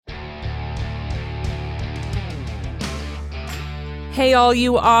Hey, all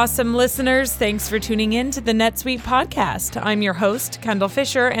you awesome listeners. Thanks for tuning in to the NetSuite podcast. I'm your host, Kendall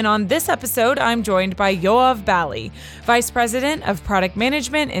Fisher, and on this episode, I'm joined by Yoav Bali, Vice President of Product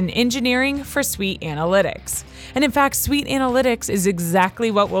Management and Engineering for SuiteAnalytics. And in fact, SuiteAnalytics is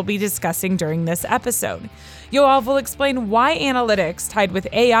exactly what we'll be discussing during this episode. Yoav will explain why analytics tied with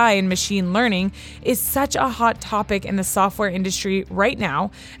AI and machine learning is such a hot topic in the software industry right now,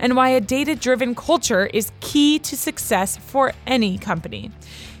 and why a data-driven culture is key to success for any company.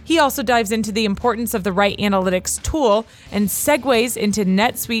 He also dives into the importance of the right analytics tool and segues into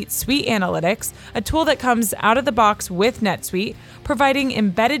NetSuite SuiteAnalytics, a tool that comes out of the box with NetSuite, providing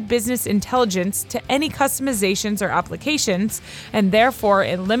embedded business intelligence to any customizations or applications, and therefore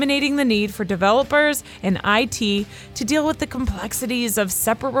eliminating the need for developers and IT to deal with the complexities of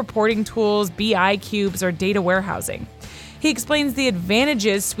separate reporting tools, BI cubes, or data warehousing. He explains the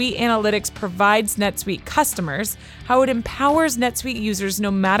advantages SuiteAnalytics provides NetSuite customers, how it empowers NetSuite users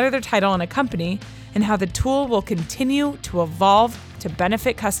no matter their title in a company, and how the tool will continue to evolve to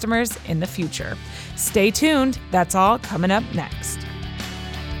benefit customers in the future. Stay tuned. That's all coming up next.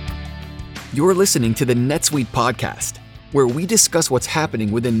 You're listening to the NetSuite podcast, where we discuss what's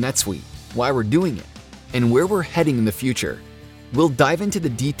happening within NetSuite, why we're doing it, and where we're heading in the future. We'll dive into the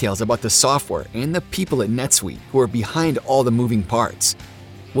details about the software and the people at NetSuite who are behind all the moving parts.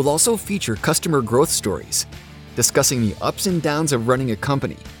 We'll also feature customer growth stories, discussing the ups and downs of running a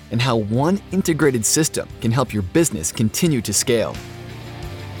company and how one integrated system can help your business continue to scale.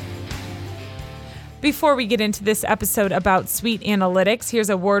 Before we get into this episode about SuiteAnalytics, here's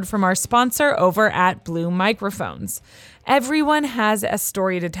a word from our sponsor over at Blue Microphones. Everyone has a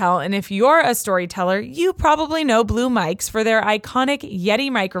story to tell, and if you're a storyteller, you probably know Blue Mics for their iconic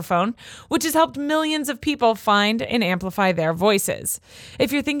Yeti microphone, which has helped millions of people find and amplify their voices.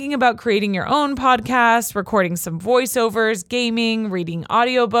 If you're thinking about creating your own podcast, recording some voiceovers, gaming, reading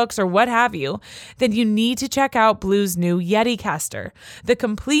audiobooks, or what have you, then you need to check out Blue's new Yeti Caster, the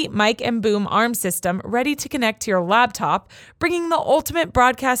complete mic and boom arm system ready to connect to your laptop, bringing the ultimate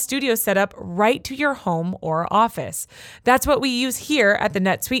broadcast studio setup right to your home or office. That's what we use here at the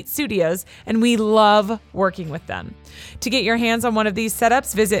NetSuite Studios, and we love working with them. To get your hands on one of these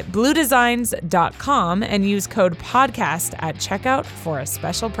setups, visit bluedesigns.com and use code PODCAST at checkout for a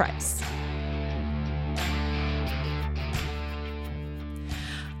special price.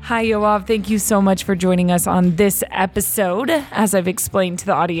 Hi, Yoav. Thank you so much for joining us on this episode. As I've explained to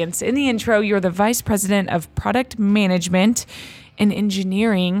the audience in the intro, you're the Vice President of Product Management and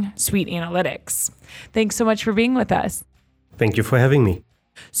Engineering SuiteAnalytics. Thanks so much for being with us. Thank you for having me.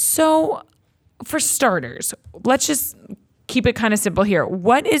 So, for starters, let's just keep it kind of simple here.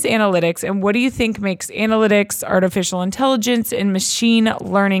 What is analytics, and what do you think makes analytics, artificial intelligence, and machine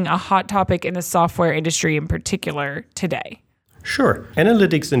learning a hot topic in the software industry in particular today? Sure.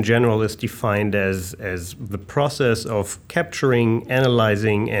 Analytics in general is defined as the process of capturing,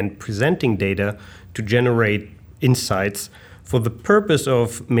 analyzing, and presenting data to generate insights for the purpose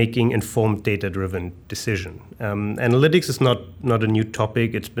of making informed data-driven decision. Analytics is not a new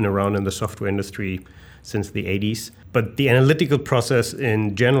topic. It's been around in the software industry since the 80s. But the analytical process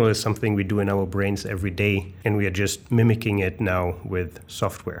in general is something we do in our brains every day, and we are just mimicking it now with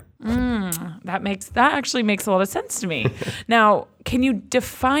software. That actually makes a lot of sense to me. Now, can you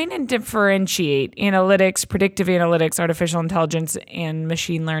define and differentiate analytics, predictive analytics, artificial intelligence, and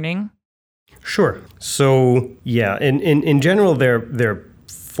machine learning? Sure. So, yeah, in general, there are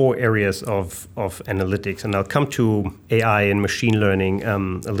four areas of analytics, and I'll come to AI and machine learning a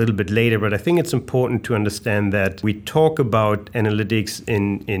little bit later, but I think it's important to understand that we talk about analytics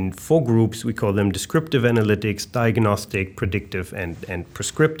in four groups. We call them descriptive analytics, diagnostic, predictive, and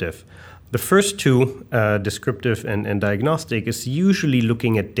prescriptive. The first two, descriptive and diagnostic, is usually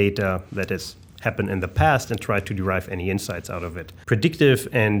looking at data that has happened in the past and try to derive any insights out of it. Predictive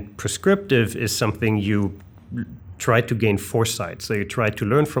and prescriptive is something you try to gain foresight. So you try to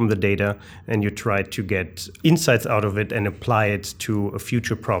learn from the data and you try to get insights out of it and apply it to a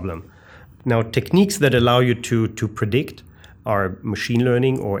future problem. Now, techniques that allow you to predict are machine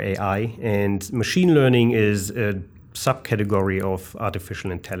learning or AI, and machine learning is a subcategory of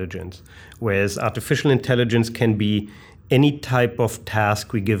artificial intelligence, whereas artificial intelligence can be any type of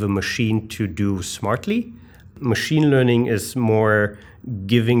task we give a machine to do smartly. Machine learning is more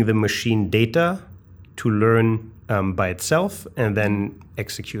giving the machine data to learn by itself and then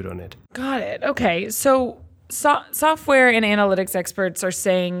execute on it. Got it. Okay. So software and analytics experts are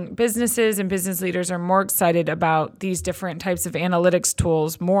saying businesses and business leaders are more excited about these different types of analytics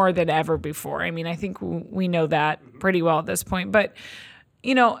tools more than ever before. I mean, I think we know that pretty well at this point. But,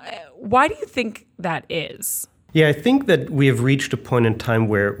 why do you think that is? Yeah, I think that we have reached a point in time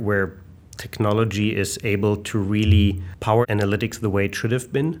where technology is able to really power analytics the way it should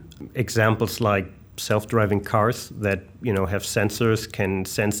have been. Examples like self-driving cars that have sensors, can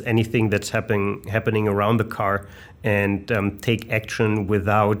sense anything that's happening around the car and take action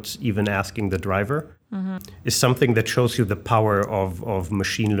without even asking the driver. Mm-hmm. Is something that shows you the power of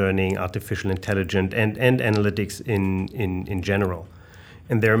machine learning, artificial intelligence, and analytics in general.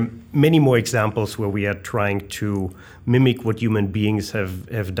 And there are many more examples where we are trying to mimic what human beings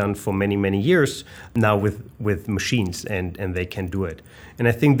have done for many, many years now with machines, and they can do it. And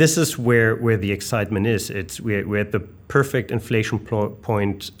I think this is where the excitement is. We're at the perfect inflection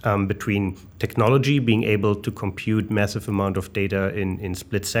point between technology being able to compute massive amount of data in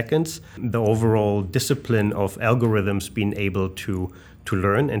split seconds, the overall discipline of algorithms being able to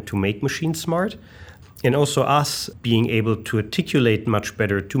learn and to make machines smart, and also us being able to articulate much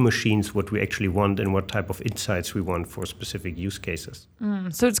better to machines what we actually want and what type of insights we want for specific use cases.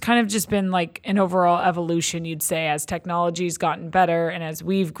 So it's kind of just been like an overall evolution, you'd say, as technology's gotten better and as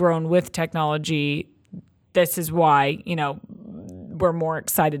we've grown with technology. This is why, we're more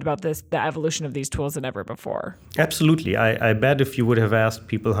excited about the evolution of these tools than ever before. Absolutely. I bet if you would have asked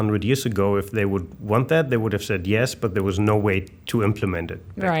people 100 years ago if they would want that, they would have said yes, but there was no way to implement it.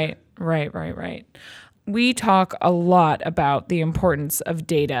 Right. We talk a lot about the importance of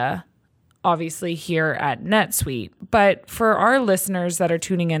data, obviously here at NetSuite. But for our listeners that are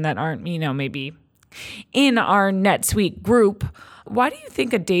tuning in that aren't, maybe in our NetSuite group, why do you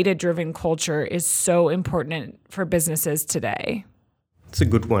think a data-driven culture is so important for businesses today? It's a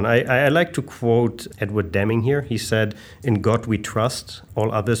good one. I like to quote Edward Deming here. He said, "In God we trust,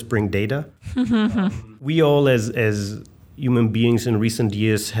 all others bring data." We all as human beings in recent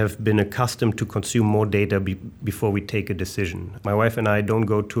years have been accustomed to consume more data before we take a decision. My wife and I don't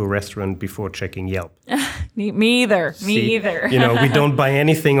go to a restaurant before checking Yelp. Me either. We don't buy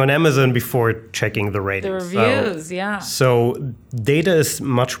anything on Amazon before checking the ratings. The reviews, yeah. So data is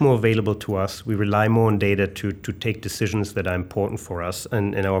much more available to us. We rely more on data to take decisions that are important for us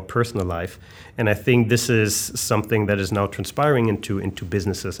and in our personal life. And I think this is something that is now transpiring into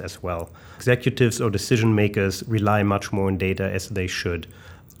businesses as well. Executives or decision makers rely much more on data as they should.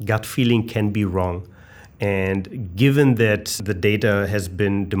 Gut feeling can be wrong. And given that the data has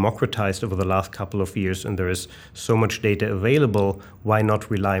been democratized over the last couple of years and there is so much data available, why not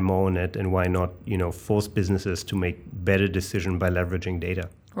rely more on it, and why not, force businesses to make better decisions by leveraging data?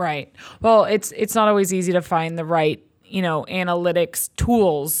 Right. Well, it's not always easy to find the right, analytics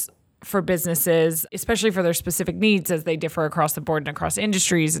tools for businesses, especially for their specific needs as they differ across the board and across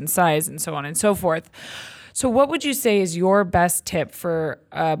industries and size and so on and so forth. So what would you say is your best tip for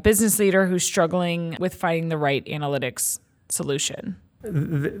a business leader who's struggling with finding the right analytics solution?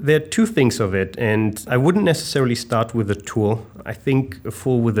 There are two things of it, and I wouldn't necessarily start with a tool. I think a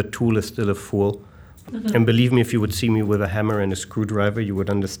fool with a tool is still a fool. Mm-hmm. And believe me, if you would see me with a hammer and a screwdriver, you would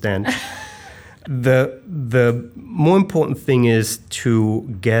understand. The more important thing is to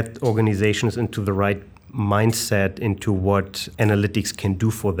get organizations into the right mindset into what analytics can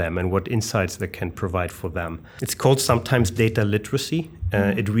do for them and what insights they can provide for them. It's called sometimes data literacy.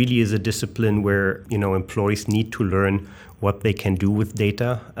 It really is a discipline where employees need to learn what they can do with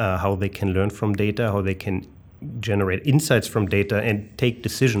data, how they can learn from data, how they can generate insights from data and take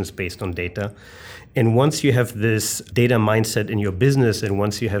decisions based on data. And once you have this data mindset in your business, and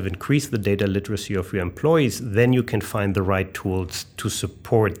once you have increased the data literacy of your employees, then you can find the right tools to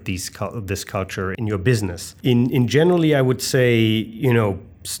support this culture in your business. In generally, I would say,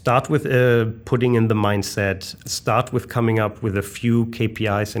 start with putting in the mindset, start with coming up with a few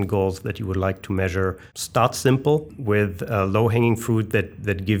KPIs and goals that you would like to measure. Start simple with low-hanging fruit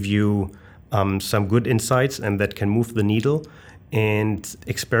that give you some good insights and that can move the needle. And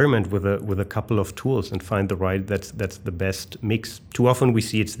experiment with a couple of tools and find the right that's the best mix. Too often we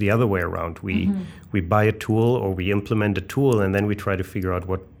see it's the other way around. We buy a tool or we implement a tool and then we try to figure out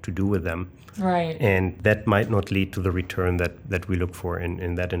what to do with them. Right. And that might not lead to the return that we look for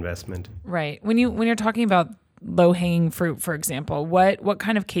in that investment. Right. When you're talking about low-hanging fruit, for example, what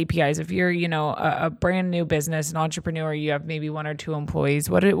kind of KPIs? If you're a brand new business, an entrepreneur, you have maybe one or two employees.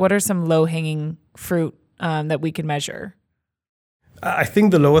 What are some low-hanging fruit that we can measure? I think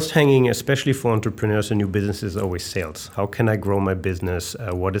the lowest hanging, especially for entrepreneurs and new businesses, is always sales. How can I grow my business?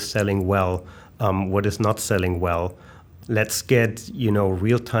 What is selling well? What is not selling well? Let's get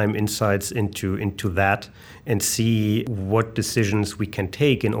real-time insights into that and see what decisions we can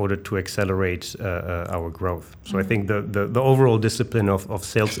take in order to accelerate our growth. So I think the overall discipline of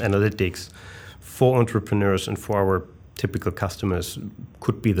sales analytics for entrepreneurs and for our typical customers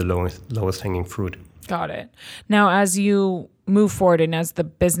could be the lowest hanging fruit. Got it. Now, as you move forward and as the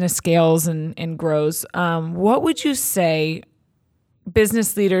business scales and grows, what would you say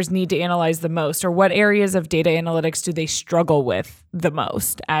business leaders need to analyze the most, or what areas of data analytics do they struggle with the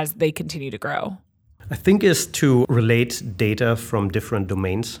most as they continue to grow? I think is to relate data from different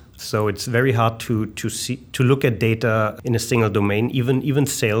domains. So it's very hard to look at data in a single domain. Even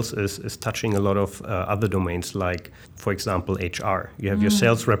sales is touching a lot of other domains, like, for example, HR. You have your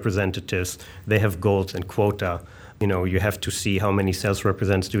sales representatives, they have goals and quota. You have to see how many sales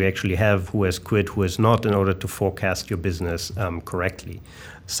representatives do you actually have, who has quit, who has not, in order to forecast your business correctly.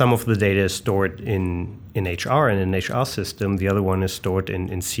 Some of the data is stored in HR and in HR system. The other one is stored in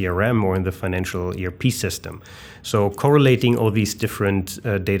CRM or in the financial ERP system. So correlating all these different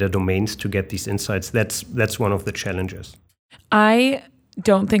data domains to get these insights, that's one of the challenges. I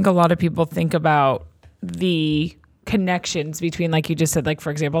don't think a lot of people think about the connections between, like you just said, like,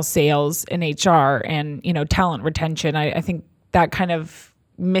 for example, sales and HR and, talent retention. I think that kind of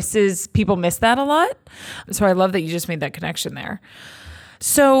people miss that a lot. So I love that you just made that connection there.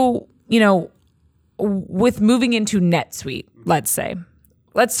 So, with moving into NetSuite,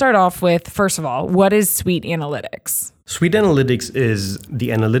 let's start off with, first of all, what is SuiteAnalytics? SuiteAnalytics is the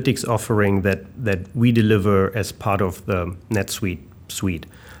analytics offering that we deliver as part of the NetSuite suite.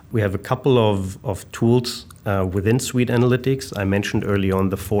 We have a couple of tools within SuiteAnalytics. I mentioned early on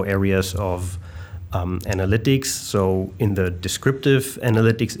the 4 areas of analytics. So in the descriptive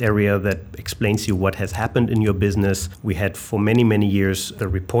analytics area that explains you what has happened in your business, we had for many, many years the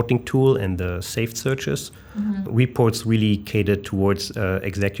reporting tool and the saved searches. Reports really catered towards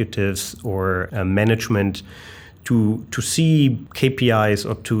executives or management to see KPIs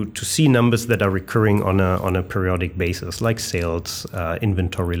or to see numbers that are recurring on a periodic basis, like sales,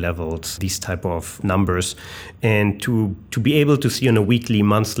 inventory levels, these type of numbers, and to be able to see on a weekly,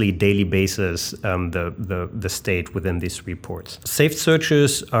 monthly, daily basis the state within these reports. Saved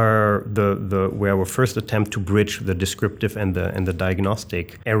searches are where our first attempt to bridge the descriptive and the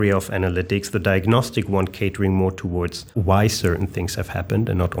diagnostic area of analytics. The diagnostic one catering more towards why certain things have happened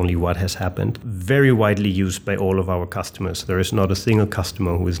and not only what has happened. Very widely used by all of our customers. There is not a single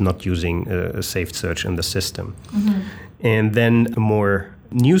customer who is not using a saved search in the system. And then a more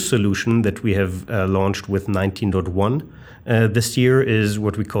new solution that we have launched with 19.1 this year is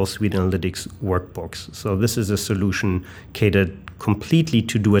what we call SuiteAnalytics Workbooks. So this is a solution catered completely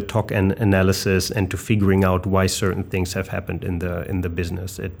to do a TOC analysis and to figuring out why certain things have happened in the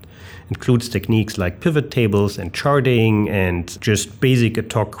business. It includes techniques like pivot tables and charting and just basic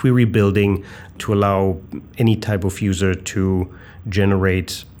ad hoc query building to allow any type of user to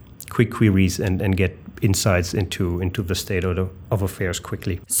generate quick queries and get insights into the state of affairs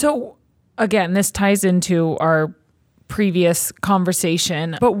quickly. So again, this ties into our previous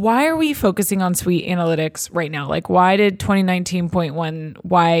conversation, but why are we focusing on SuiteAnalytics right now? Like, why did 2019.1,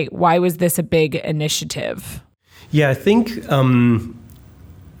 why was this a big initiative? Yeah, I think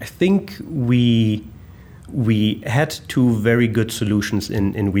we had 2 very good solutions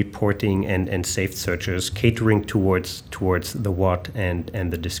in reporting and saved searches, catering towards the what and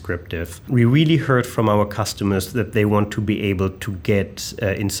the descriptive. We really heard from our customers that they want to be able to get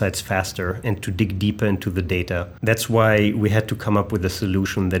insights faster and to dig deeper into the data. That's why we had to come up with a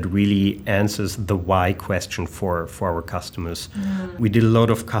solution that really answers the why question for our customers. We did a lot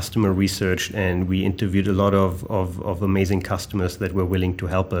of customer research and we interviewed a lot of amazing customers that were willing to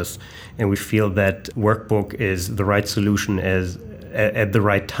help us. And we feel that Workbook is the right solution at the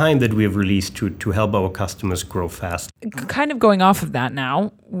right time that we have released to help our customers grow fast. Kind of going off of that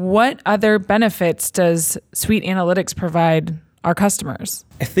now, what other benefits does SuiteAnalytics provide our customers?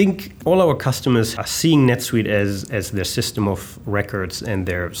 I think all our customers are seeing NetSuite as their system of records and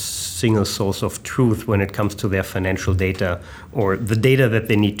their single source of truth when it comes to their financial data or the data that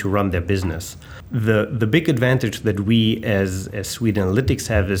they need to run their business. The big advantage that we as SuiteAnalytics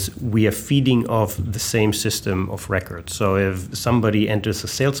have is we are feeding off the same system of records. So if somebody enters a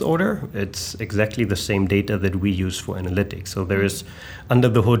sales order, it's exactly the same data that we use for analytics. So there is under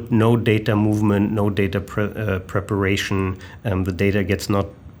the hood no data movement, no data preparation. The data gets not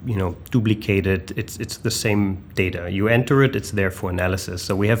duplicated. It's the same data. You enter it, it's there for analysis.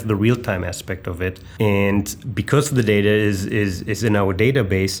 So we have the real-time aspect of it. And because the data is in our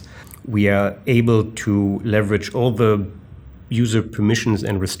database, we are able to leverage all the user permissions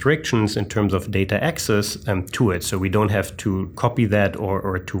and restrictions in terms of data access to it. So we don't have to copy that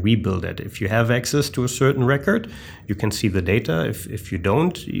or to rebuild it. If you have access to a certain record, you can see the data. If you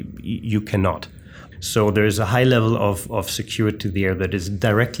don't, you cannot. So there's a high level of security there that is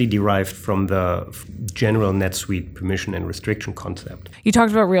directly derived from the general NetSuite permission and restriction concept. You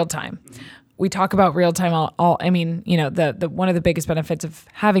talked about real time. We talk about real time the one of the biggest benefits of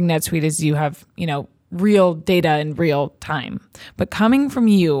having NetSuite is you have, real data in real time. But coming from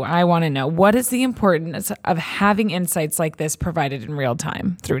you, I want to know, what is the importance of having insights like this provided in real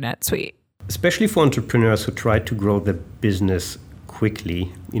time through NetSuite? Especially for entrepreneurs who try to grow their business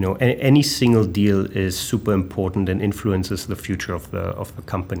quickly, any single deal is super important and influences the future of the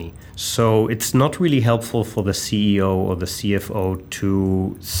company. So it's not really helpful for the CEO or the CFO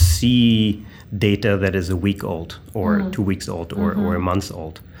to see data that is a week old or 2 weeks old or a month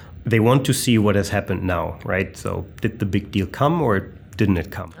old. They want to see what has happened now, right? So did the big deal come or didn't it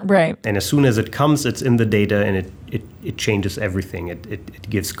come? Right. And as soon as it comes, it's in the data and it changes everything. It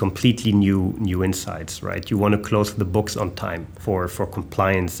gives completely new insights, right? You want to close the books on time for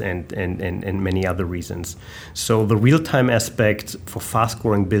compliance and many other reasons. So the real-time aspect for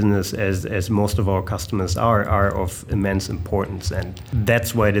fast-growing business, as most of our customers are of immense importance. And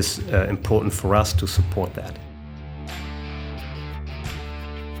that's why it is important for us to support that.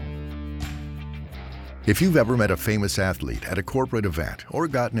 If you've ever met a famous athlete at a corporate event or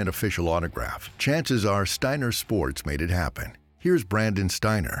gotten an official autograph, chances are Steiner Sports made it happen. Here's Brandon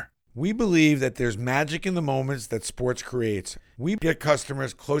Steiner. We believe that there's magic in the moments that sports creates. We get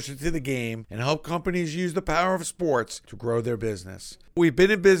customers closer to the game and help companies use the power of sports to grow their business. We've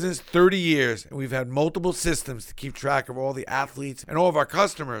been in business 30 years, and we've had multiple systems to keep track of all the athletes and all of our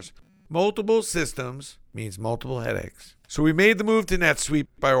customers. Multiple systems means multiple headaches. So we made the move to NetSuite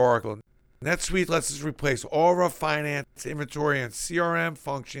by Oracle. NetSuite lets us replace all of our finance, inventory, and CRM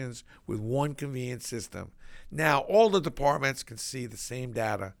functions with one convenient system. Now all the departments can see the same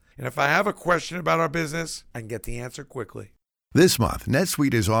data. And if I have a question about our business, I can get the answer quickly. This month,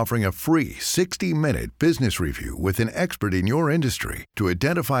 NetSuite is offering a free 60-minute business review with an expert in your industry to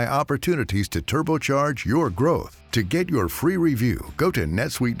identify opportunities to turbocharge your growth. To get your free review, go to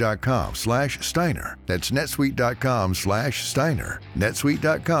netsuite.com/Steiner. That's netsuite.com/Steiner.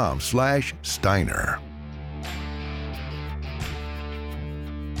 netsuite.com/Steiner.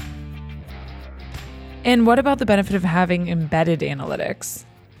 And what about the benefit of having embedded analytics?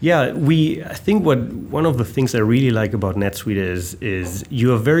 Yeah, I think one of the things I really like about NetSuite is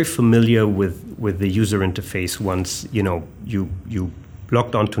you are very familiar with the user interface once you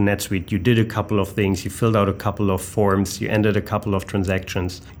logged onto NetSuite. You did a couple of things, you filled out a couple of forms, you entered a couple of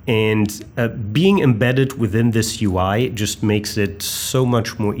transactions, and being embedded within this UI just makes it so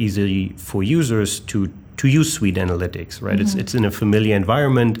much more easy for users to use SuiteAnalytics, right? Mm-hmm. It's in a familiar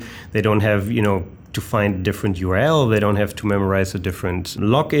environment. They don't have to find a different URL. They don't have to memorize a different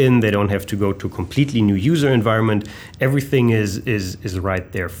login. They don't have to go to a completely new user environment. Everything is right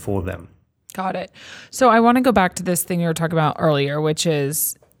there for them. Got it. So I want to go back to this thing you were talking about earlier, which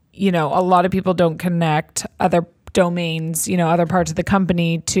is, a lot of people don't connect other domains, other parts of the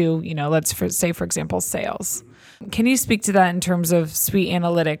company to, let's say, for example, sales. Can you speak to that in terms of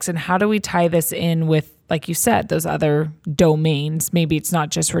SuiteAnalytics, and how do we tie this in with, like you said, those other domains? Maybe it's not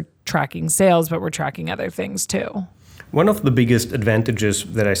just we're tracking sales, but we're tracking other things too. One of the biggest advantages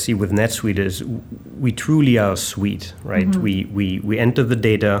that I see with NetSuite is we truly are a suite, right? Mm-hmm. We enter the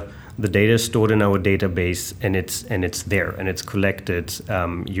data is stored in our database, and it's there and it's collected.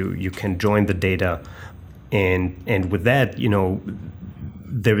 You can join the data, and with that,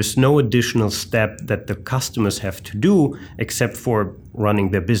 there is no additional step that the customers have to do except for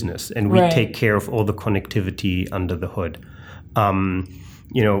running their business, and we take care of all the connectivity under the hood. And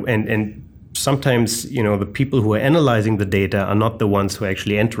sometimes the people who are analyzing the data are not the ones who are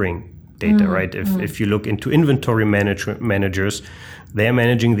actually entering data, right? If you look into inventory managers, they're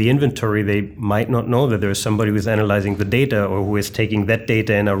managing the inventory. They might not know that there's somebody who's analyzing the data, or who is taking that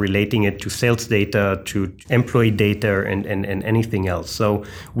data and are relating it to sales data, to employee data, and anything else. So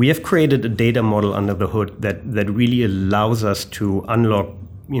we have created a data model under the hood that really allows us to unlock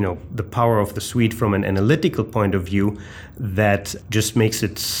the power of the suite from an analytical point of view, that just makes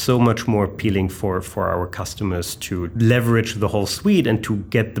it so much more appealing for our customers to leverage the whole suite and to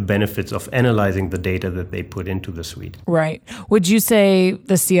get the benefits of analyzing the data that they put into the suite. Right. Would you say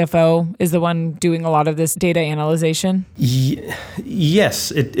the CFO is the one doing a lot of this data analyzation?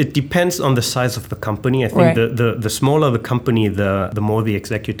 Yes, it depends on the size of the company. I think the smaller the company, the more the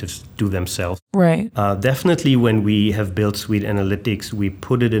executives do themselves. Right. Definitely when we have built SuiteAnalytics, we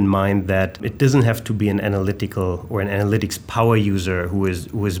put it in mind that it doesn't have to be an analytical or an analytics power user who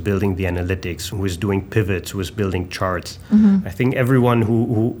is building the analytics, who is doing pivots, who is building charts. Mm-hmm. I think everyone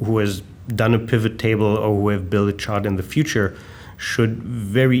who has done a pivot table or who have built a chart in the future should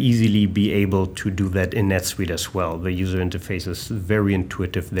very easily be able to do that in NetSuite as well. The user interface is very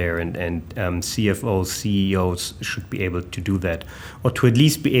intuitive there, and CFOs, CEOs should be able to do that, or to at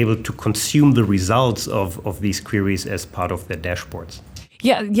least be able to consume the results of these queries as part of their dashboards.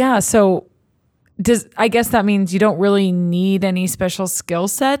 Yeah. So I guess that means you don't really need any special skill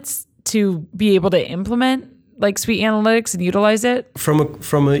sets to be able to implement like SuiteAnalytics and utilize it?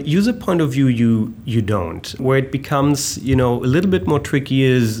 From a user point of view, you don't. Where it becomes, a little bit more tricky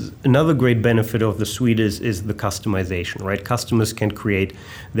is another great benefit of the suite is the customization, right? Customers can create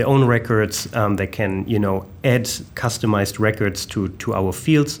their own records. They can, add customized records to our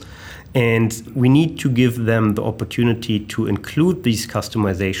fields. And we need to give them the opportunity to include these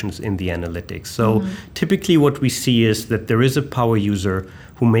customizations in the analytics. So typically what we see is that there is a power user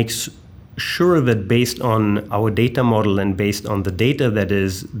who makes sure that based on our data model and based on the data that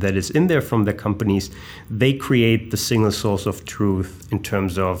is in there from the companies, they create the single source of truth in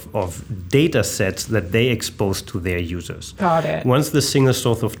terms of data sets that they expose to their users. Got it. Once the single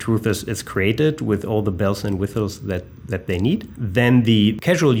source of truth is created with all the bells and whistles that they need, then the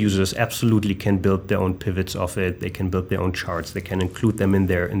casual users absolutely can build their own pivots of it. They can build their own charts. They can include them in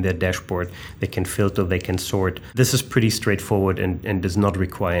their dashboard. They can filter. They can sort. This is pretty straightforward and does not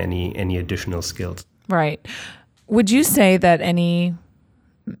require any additional skills. Right. Would you say that any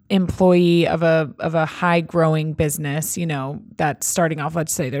employee of a high growing business, that's starting off,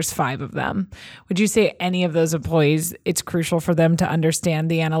 let's say there's 5 of them, would you say any of those employees, it's crucial for them to understand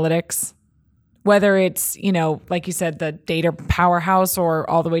the analytics? Whether it's, like you said, the data powerhouse or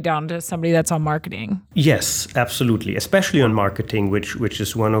all the way down to somebody that's on marketing? Yes, absolutely. Especially on marketing, which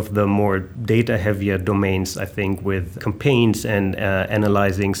is one of the more data heavier domains, I think, with campaigns and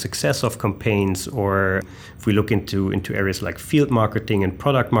analyzing success of campaigns. Or if we look into areas like field marketing and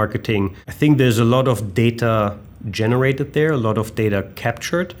product marketing, I think there's a lot of data generated there, a lot of data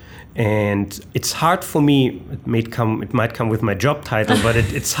captured. And it's hard for me, it might come with my job title, but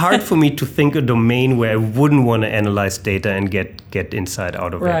it's hard for me to think a domain where I wouldn't want to analyze data and get insight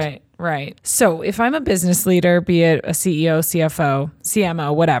out of it. Right. So if I'm a business leader, be it a CEO, CFO,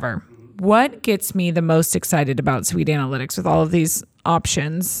 CMO, whatever, what gets me the most excited about SuiteAnalytics with all of these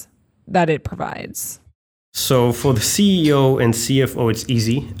options that it provides? So for the CEO and CFO, it's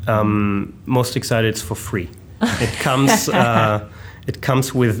easy. Most excited, it's for free. It comes... It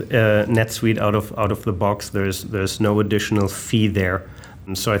comes with NetSuite out of the box. There's no additional fee there.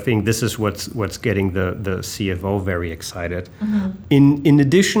 And so I think this is what's getting the CFO very excited. In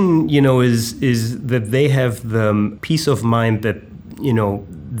addition, is that they have the peace of mind that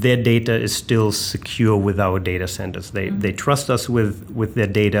their data is still secure with our data centers. They trust us with their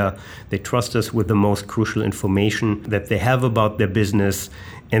data. They trust us with the most crucial information that they have about their business.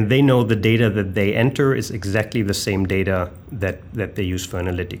 And they know the data that they enter is exactly the same data that they use for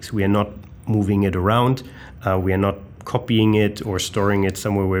analytics. We are not moving it around. We are not copying it or storing it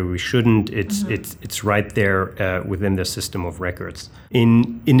somewhere where we shouldn't. It's right there within the system of records.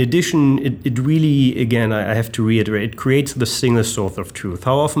 In addition, it really, again, I have to reiterate, it creates the single source of truth.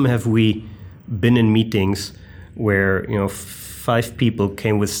 How often have we been in meetings where 5 people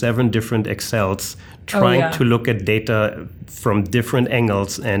came with 7 different Excels trying to look at data from different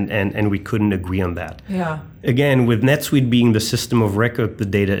angles, and we couldn't agree on that. Yeah. Again, with NetSuite being the system of record, the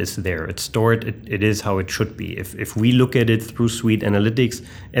data is there. It's stored. It is how it should be. If we look at it through SuiteAnalytics,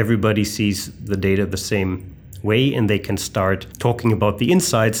 everybody sees the data the same way, and they can start talking about the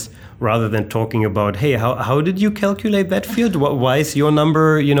insights rather than talking about, hey, how did you calculate that field? Why is your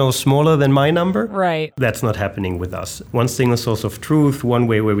number, smaller than my number? Right. That's not happening with us. One single source of truth, one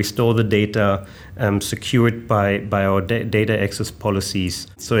way where we store the data, secured by our data access policies.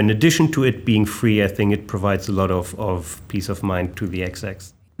 So in addition to it being free, I think it provides a lot of peace of mind to the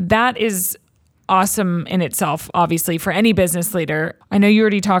execs. That is awesome in itself, obviously, for any business leader. I know you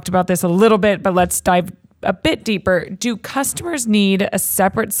already talked about this a little bit, but let's dive a bit deeper. Do customers need a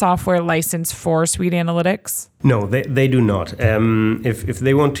separate software license for SuiteAnalytics? No, they do not. If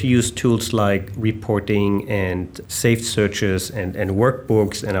they want to use tools like reporting and saved searches and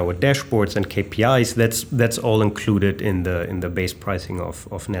workbooks and our dashboards and KPIs, that's all included in the base pricing of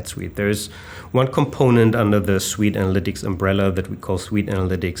NetSuite. There's one component under the SuiteAnalytics umbrella that we call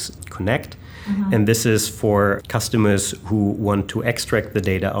SuiteAnalytics Connect. And this is for customers who want to extract the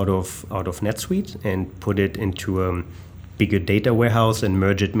data out of NetSuite and put it into bigger data warehouse and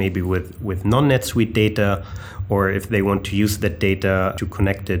merge it maybe with non-NetSuite data, or if they want to use that data to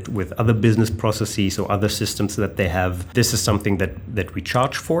connect it with other business processes or other systems that they have. This is something that we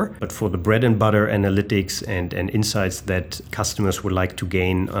charge for. But for the bread and butter analytics and insights that customers would like to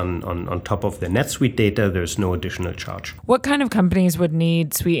gain on top of their NetSuite data, there's no additional charge. What kind of companies would need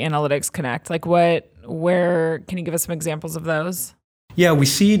SuiteAnalytics Connect? Like where can you give us some examples of those? Yeah, we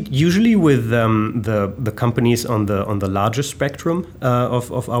see it usually with the companies on the larger spectrum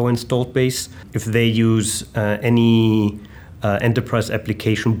of our installed base. If they use any enterprise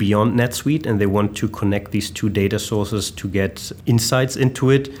application beyond NetSuite and they want to connect these two data sources to get insights into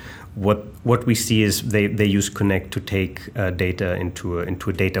it, what we see is they use Connect to take data into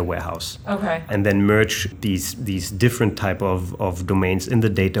a data warehouse. Okay. And then merge these different type of domains in the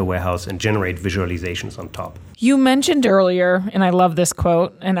data warehouse and generate visualizations on top. You mentioned earlier, and I love this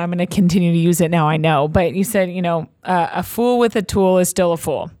quote, and I'm going to continue to use it now, I know, but you said, a fool with a tool is still a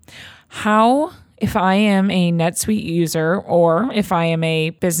fool. How, if I am a NetSuite user or if I am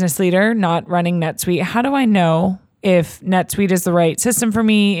a business leader not running NetSuite, how do I know if NetSuite is the right system for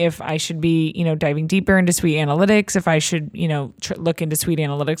me, if I should be, diving deeper into SuiteAnalytics, if I should, look into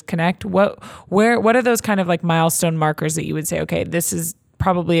SuiteAnalytics Connect? What are those kind of like milestone markers that you would say, okay, this is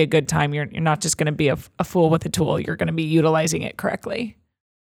probably a good time. You're not just going to be a fool with a tool. You're going to be utilizing it correctly.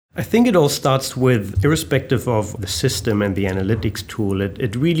 I think it all starts with, irrespective of the system and the analytics tool,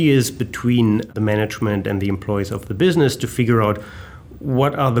 it really is between the management and the employees of the business to figure out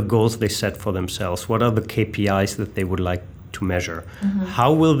what are the goals they set for themselves, what are the KPIs that they would like to measure. Mm-hmm.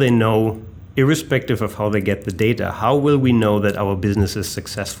 How will they know, irrespective of how they get the data, how will we know that our business is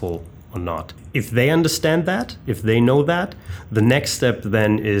successful or not? If they understand that, if they know that, the next step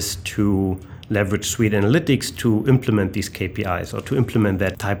then is to leverage SuiteAnalytics to implement these KPIs or to implement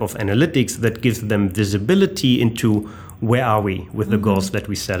that type of analytics that gives them visibility into where are we with the goals that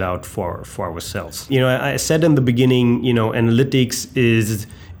we set out for ourselves. I said in the beginning, analytics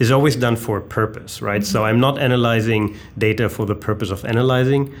is always done for a purpose, right? So I'm not analyzing data for the purpose of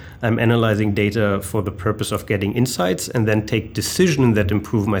analyzing. I'm analyzing data for the purpose of getting insights and then take decisions that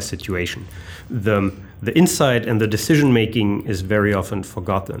improve my situation. The insight and the decision making is very often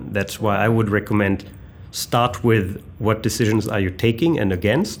forgotten. That's why I would recommend start with what decisions are you taking and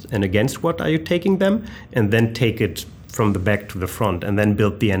against what are you taking them, and then take it from the back to the front, and then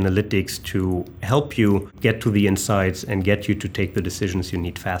build the analytics to help you get to the insights and get you to take the decisions you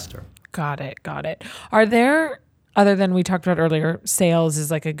need faster. Got it. Are there, other than we talked about earlier, sales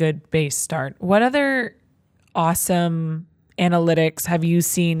is like a good base start. What other awesome analytics have you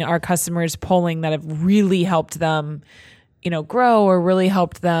seen our customers pulling that have really helped them, grow or really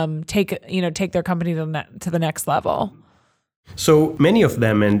helped them take their company to the next level? So many of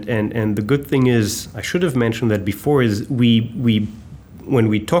them, and the good thing is, I should have mentioned that before, is we when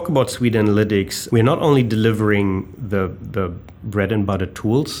we talk about SuiteAnalytics, we're not only delivering the bread and butter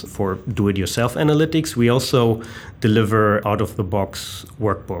tools for do-it-yourself analytics, we also deliver out-of-the-box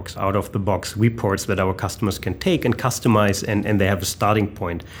workbooks, out-of-the-box reports that our customers can take and customize, and they have a starting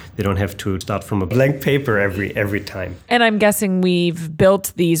point. They don't have to start from a blank paper every time. And I'm guessing we've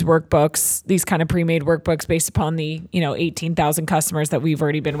built these workbooks, these kind of pre-made workbooks based upon the 18,000 customers that we've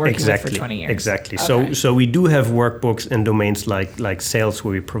already been working with for 20 years. Exactly. Okay. So we do have workbooks in domains like sales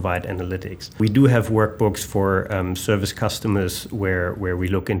where we provide analytics. We do have workbooks for service customers where we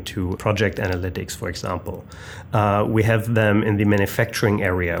look into project analytics, for example. We have them in the manufacturing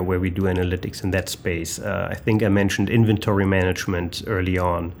area where we do analytics in that space. I think I mentioned inventory management early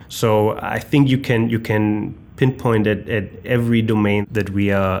on. So I think you can pinpoint at every domain that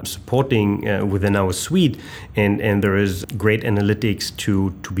we are supporting within our suite, and there is great analytics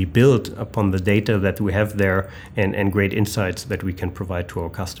to be built upon the data that we have there, and great insights that we can provide to our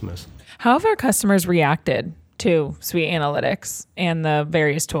customers. How have our customers reacted to SuiteAnalytics and the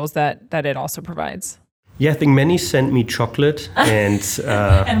various tools that it also provides? Yeah, I think many sent me chocolate and,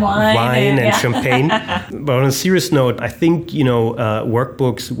 and wine and champagne. But on a serious note, I think,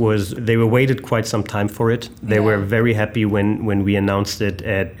 workbooks they were waited quite some time for it. They were very happy when we announced it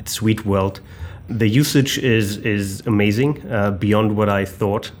at Suite World. The usage is amazing, beyond what I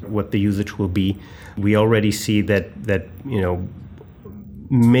thought, what the usage will be. We already see that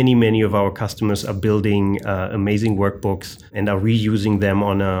many of our customers are building amazing workbooks and are reusing them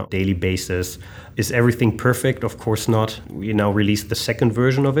on a daily basis. Is everything perfect? Of course not. We now released the second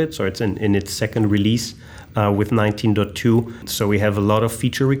version of it, so it's in its second release with 19.2. So we have a lot of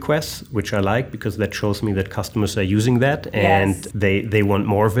feature requests, which I like because that shows me that customers are using that and they want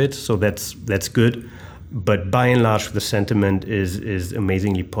more of it. So that's good. But by and large, the sentiment is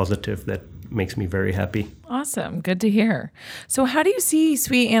amazingly positive that makes me very happy. Awesome. Good to hear. So how do you see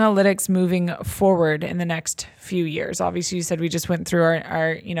SuiteAnalytics moving forward in the next few years? Obviously, you said we just went through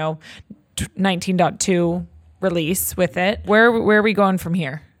our 19.2 release with it. Where are we going from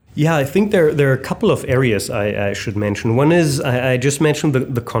here? Yeah, I think there are a couple of areas I should mention. One is I just mentioned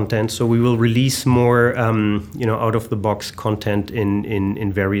the content, so we will release more out-of-the-box content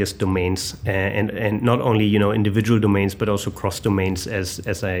in various domains, and not only individual domains but also cross domains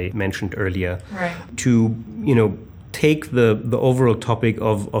as I mentioned earlier. Right. To take the overall topic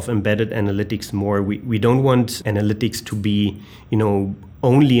of embedded analytics more. We don't want analytics to be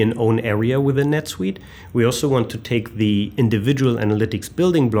only an own area within NetSuite. We also want to take the individual analytics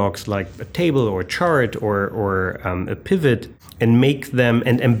building blocks like a table or a chart or a pivot and make them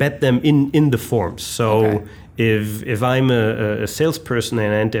and embed them in the forms. So if I'm a salesperson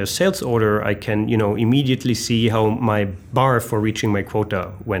and I enter a sales order, I can immediately see how my bar for reaching my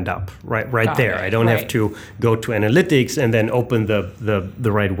quota went up right there. I don't have to go to analytics and then open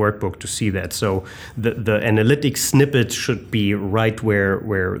the right workbook to see that. So the analytics snippet should be right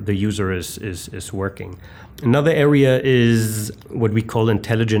where the user is working. Another area is what we call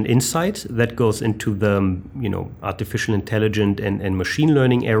intelligent insight. That goes into the artificial intelligence and machine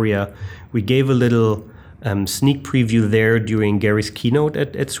learning area. We gave a little sneak preview there during Gary's keynote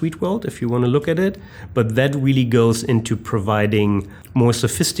at SuiteWorld, if you want to look at it. But that really goes into providing more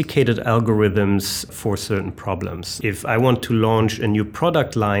sophisticated algorithms for certain problems. If I want to launch a new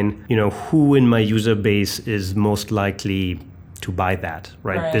product line, who in my user base is most likely to buy that,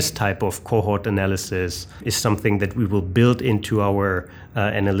 right? This type of cohort analysis is something that we will build into our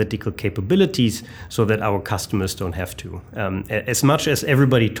analytical capabilities so that our customers don't have to. As much as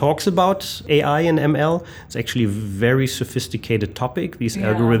everybody talks about AI and ML, it's actually a very sophisticated topic. These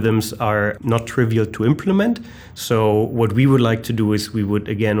algorithms are not trivial to implement. So what we would like to do is we would,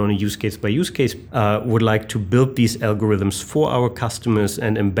 again, on a use case by use case, would like to build these algorithms for our customers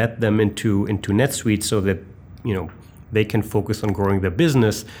and embed them into NetSuite so that, they can focus on growing their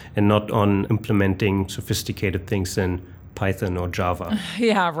business and not on implementing sophisticated things in Python or Java.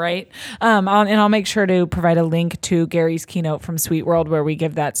 Yeah, right. I'll make sure to provide a link to Gary's keynote from SuiteWorld where we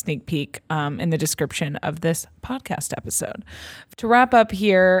give that sneak peek in the description of this podcast episode. To wrap up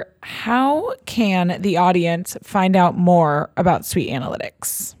here, how can the audience find out more about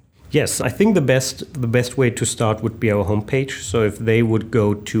SuiteAnalytics? Yes, I think the best way to start would be our homepage. So if they would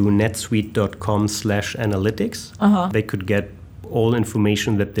go to netsuite.com/analytics, they could get all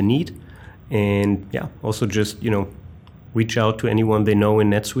information that they need. And also just, reach out to anyone they know in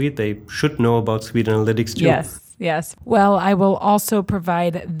NetSuite. They should know about SuiteAnalytics too. Yes. Well, I will also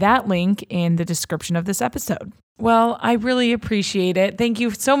provide that link in the description of this episode. Well, I really appreciate it. Thank you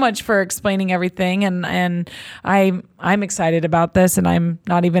so much for explaining everything. And I'm excited about this, and I'm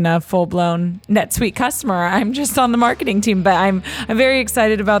not even a full-blown NetSuite customer. I'm just on the marketing team, but I'm very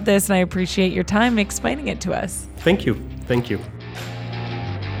excited about this, and I appreciate your time explaining it to us. Thank you.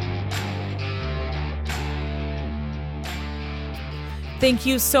 Thank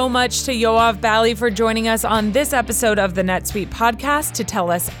you so much to Yoav Bali for joining us on this episode of the NetSuite podcast to tell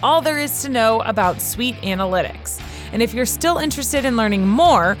us all there is to know about SuiteAnalytics. And if you're still interested in learning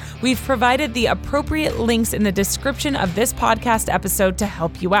more, we've provided the appropriate links in the description of this podcast episode to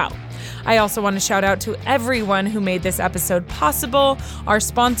help you out. I also want to shout out to everyone who made this episode possible, our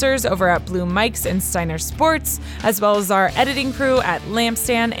sponsors over at Blue Mics and Steiner Sports, as well as our editing crew at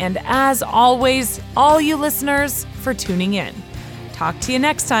Lampstand, and as always, all you listeners for tuning in. Talk to you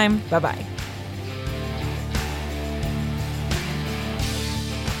next time. Bye-bye.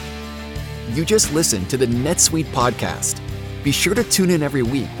 You just listened to the NetSuite podcast. Be sure to tune in every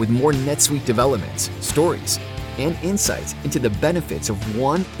week with more NetSuite developments, stories, and insights into the benefits of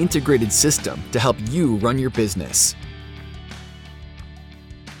one integrated system to help you run your business.